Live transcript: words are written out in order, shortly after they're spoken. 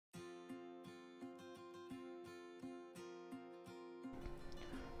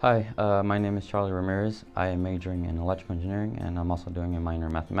Hi, my name is Charlie Ramirez. I am majoring in electrical engineering and I'm also doing a minor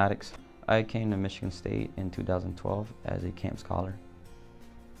in mathematics. I came to Michigan State in 2012 as a camp scholar.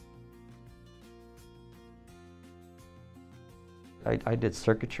 I did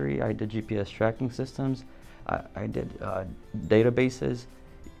circuitry, I did GPS tracking systems, I did databases.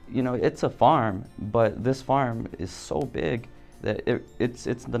 You know, it's a farm, but this farm is so big that it's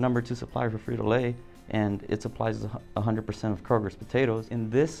the #2 supplier for Frito-Lay, and it supplies 100% of Kroger's potatoes. In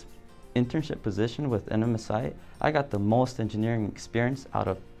this internship position with NMSI, I got the most engineering experience out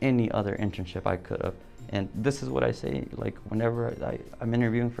of any other internship I could have. And this is what I say, like whenever I'm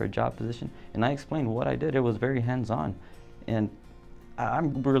interviewing for a job position and I explain what I did, it was very hands-on. And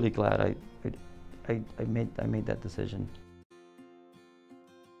I'm really glad I made that decision.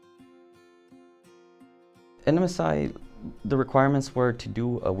 NMSI, the requirements were to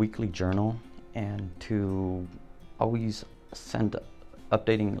do a weekly journal and to always send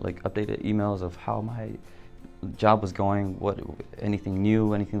updated emails of how my job was going, anything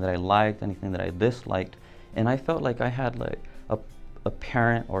new, anything that I liked, anything that I disliked. And I felt like I had like a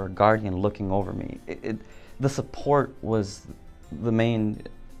parent or a guardian looking over me. The support was the main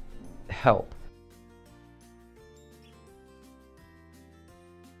help.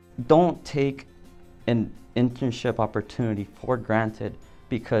 Don't take an internship opportunity for granted,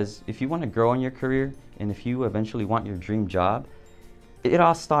 because if you want to grow in your career and if you eventually want your dream job, it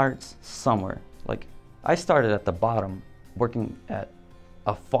all starts somewhere. Like, I started at the bottom working at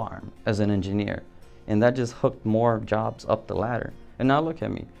a farm as an engineer, and that just hooked more jobs up the ladder. And now look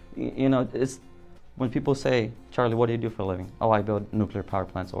at me. You know, it's when people say, Charlie, what do you do for a living? Oh, I build nuclear power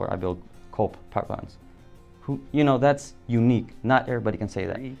plants, or I build coal power plants. You know, that's unique. Not everybody can say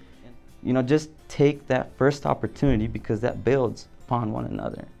that. You know, just take that first opportunity, because that builds upon one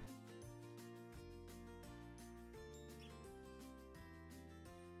another.